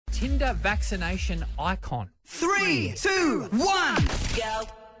Tinder vaccination icon. 3, 2, 1. Go.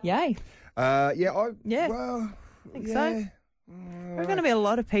 Yay. Yeah. I think so. yeah. There are going to be a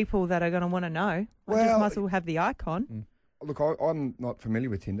lot of people that are going to want to know. I Well, just might as well have the icon. Look, I'm not familiar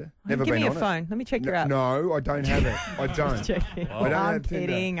with Tinder. Never Give been me on your phone. Let me check your app. No, I don't have it. I don't. Checking. I don't I'm have Tinder.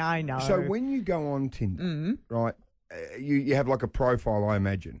 kidding. I know. So when you go on Tinder, right, you have like a profile, I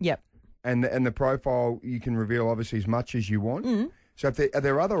imagine. Yep. And the profile, you can reveal obviously as much as you want. So are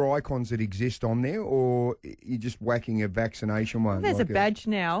there other icons that exist on there, or you're just whacking a vaccination one? There's like a badge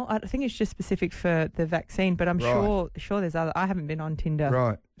now. I think it's just specific for the vaccine, but I'm Right. sure there's other. I haven't been on Tinder.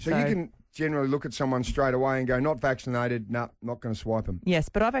 Right. So you So- can generally look at someone straight away and go, not vaccinated, no, not going to swipe them. Yes,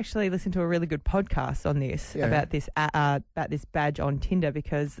 but I've actually listened to a really good podcast on this Yeah. about this badge on Tinder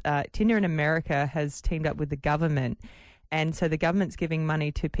because Tinder in America has teamed up with the government. And so the government's giving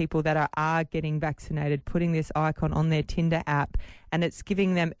money to people that are getting vaccinated, putting this icon on their Tinder app, and it's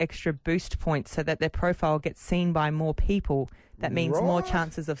giving them extra boost points so that their profile gets seen by more people. That means more Right.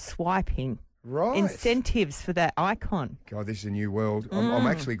 chances of swiping. Right. Incentives for that icon. God, this is a new world. I'm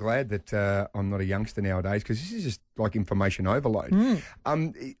actually glad that I'm not a youngster nowadays because this is just like information overload.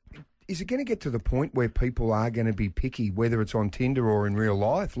 Is it going to get to the point where people are going to be picky, whether it's on Tinder or in real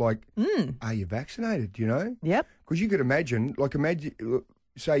life? Like, are you vaccinated, you know? Yep. Because you could imagine,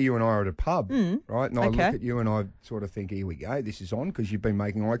 say you and I are at a pub, right? And I look Okay. at you and I sort of think, here we go, this is on because you've been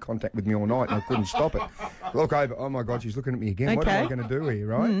making eye contact with me all night and I couldn't stop it. Look over, oh my God, she's looking at me again. What am I Okay. going to do here,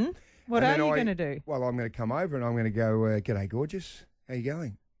 right? What And are then you going to do? Well, I'm going to come over and I'm going to go, g'day, gorgeous. How you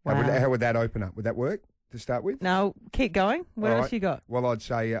going? Wow. How would that open up? Would that work to start with? No, keep going. What All else right. you got? Well, I'd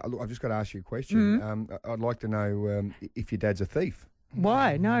say, look, I've just got to ask you a question. I'd like to know if your dad's a thief.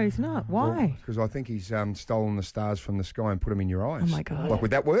 Why? No, he's not. Why? Because I think he's stolen the stars from the sky and put them in your eyes. Oh, my God. Like,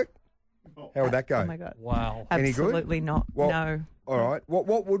 would that work? How would that go? Oh, my God. Wow. Any good? Absolutely not. Well, No. All right. What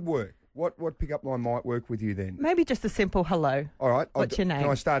would work? What pickup line might work with you then? Maybe just a simple hello. All right. What's your name? Can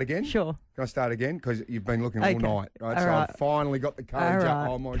I start again? Sure. Can I start again? Because you've been looking Okay. all night, right? All So right. I've finally got the courage All up. right.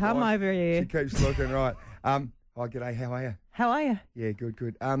 Oh, my Come God. over here. She keeps looking, right. Oh, g'day. How are you? How are you? Yeah, good.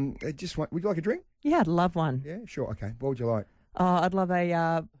 Would you like a drink? Yeah, I'd love one. Yeah, sure. Okay. What would you like? Oh, I'd love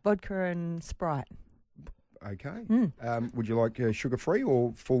a vodka and Sprite. Okay. Would you like sugar-free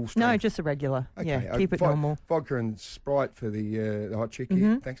or full strength? No, just a regular. Okay. Yeah, keep it normal. Vodka and Sprite for the hot chick.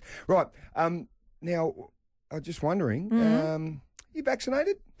 Yeah, thanks. Right. Now, I was just wondering, you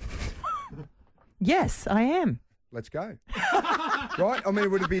vaccinated? Yes, I am. Let's go. Right? I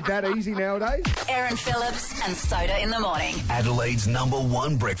mean, would it be that easy nowadays? Aaron Phillips and Soda in the morning. Adelaide's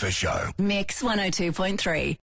 #1 breakfast show. Mix 102.3.